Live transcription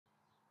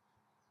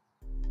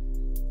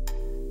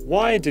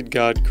Why did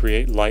God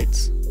create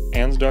light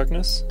and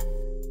darkness?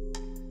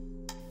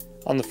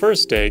 On the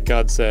first day,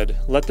 God said,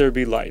 "Let there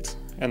be light,"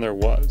 and there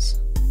was.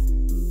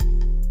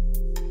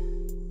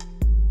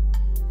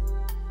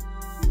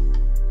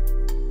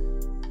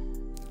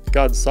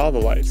 God saw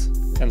the light,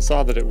 and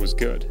saw that it was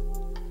good.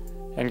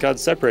 And God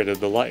separated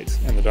the light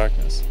and the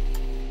darkness.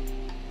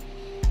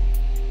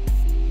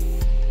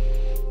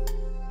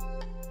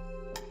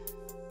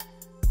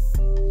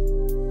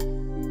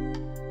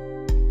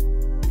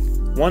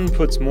 One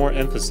puts more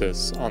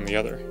emphasis on the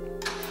other.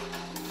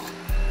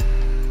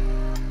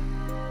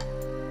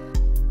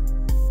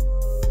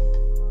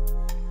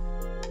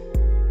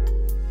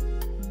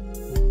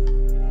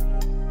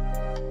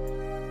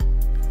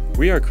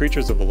 We are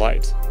creatures of the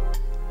light.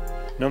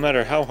 No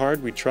matter how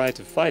hard we try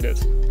to fight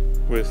it,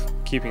 with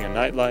keeping a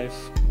nightlife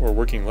or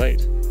working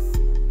late,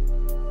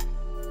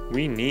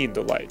 we need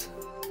the light.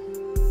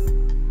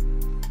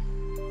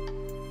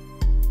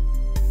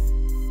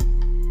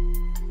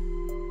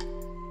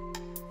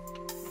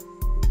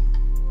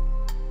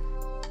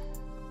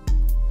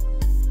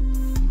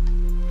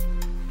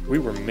 We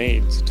were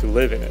made to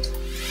live in it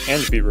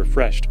and be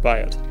refreshed by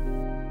it.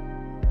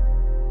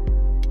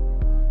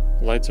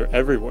 Lights are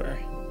everywhere.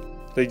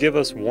 They give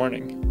us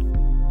warning.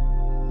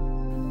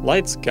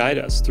 Lights guide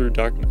us through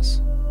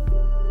darkness.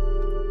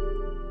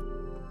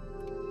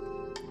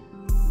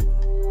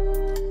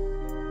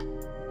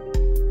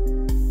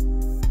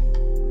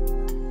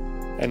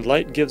 And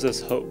light gives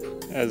us hope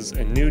as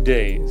a new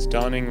day is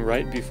dawning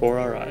right before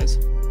our eyes.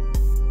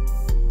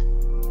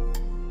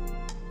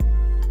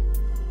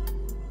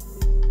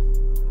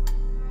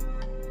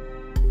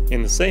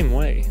 In the same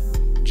way,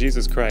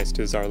 Jesus Christ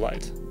is our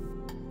light.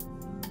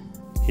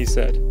 He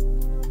said,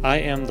 "I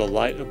am the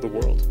light of the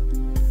world.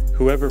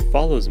 Whoever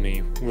follows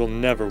me will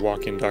never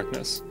walk in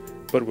darkness,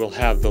 but will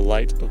have the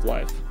light of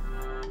life."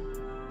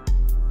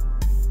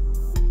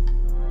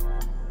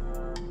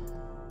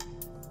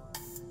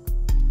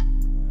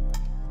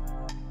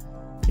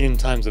 In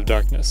times of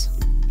darkness,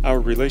 our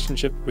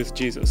relationship with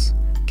Jesus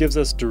gives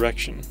us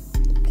direction,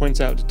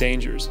 points out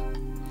dangers,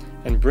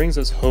 and brings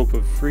us hope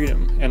of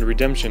freedom and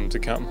redemption to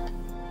come.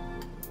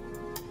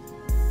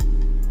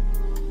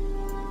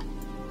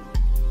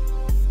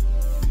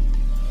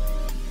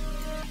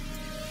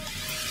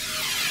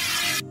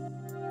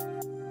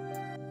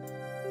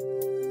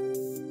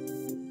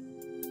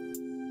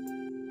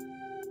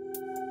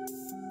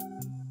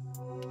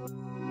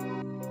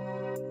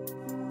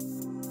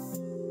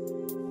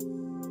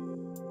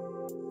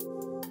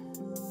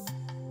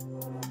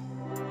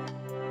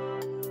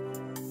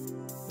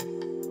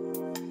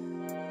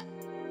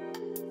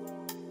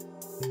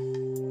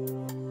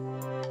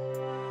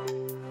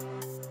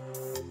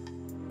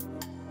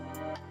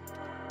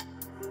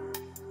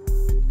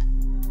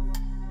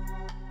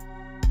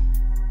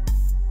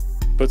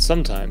 But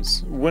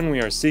sometimes, when we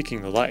are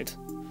seeking the light,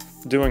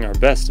 doing our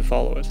best to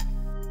follow it,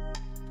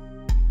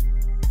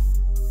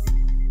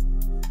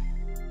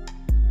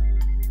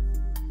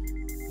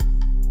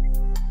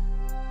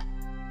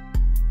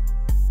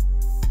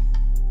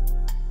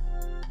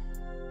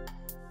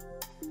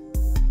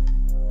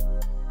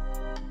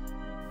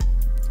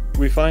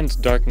 we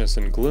find darkness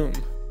and gloom.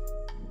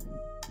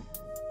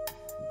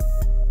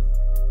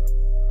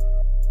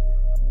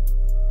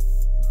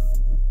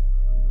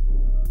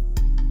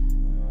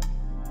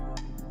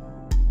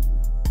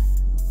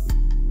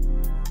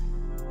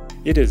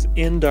 It is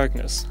in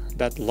darkness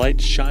that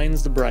light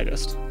shines the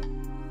brightest.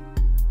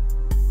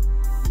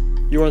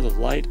 You are the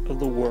light of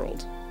the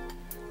world.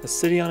 A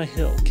city on a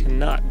hill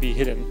cannot be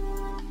hidden.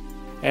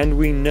 And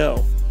we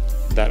know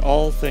that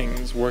all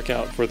things work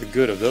out for the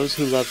good of those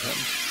who love him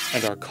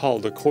and are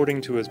called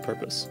according to his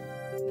purpose.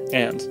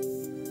 And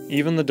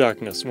even the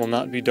darkness will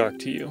not be dark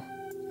to you.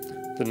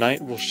 The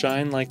night will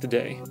shine like the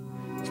day,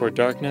 for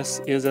darkness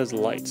is as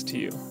light to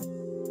you.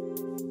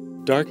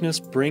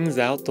 Darkness brings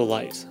out the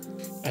light,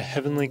 a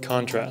heavenly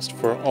contrast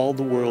for all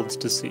the worlds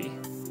to see.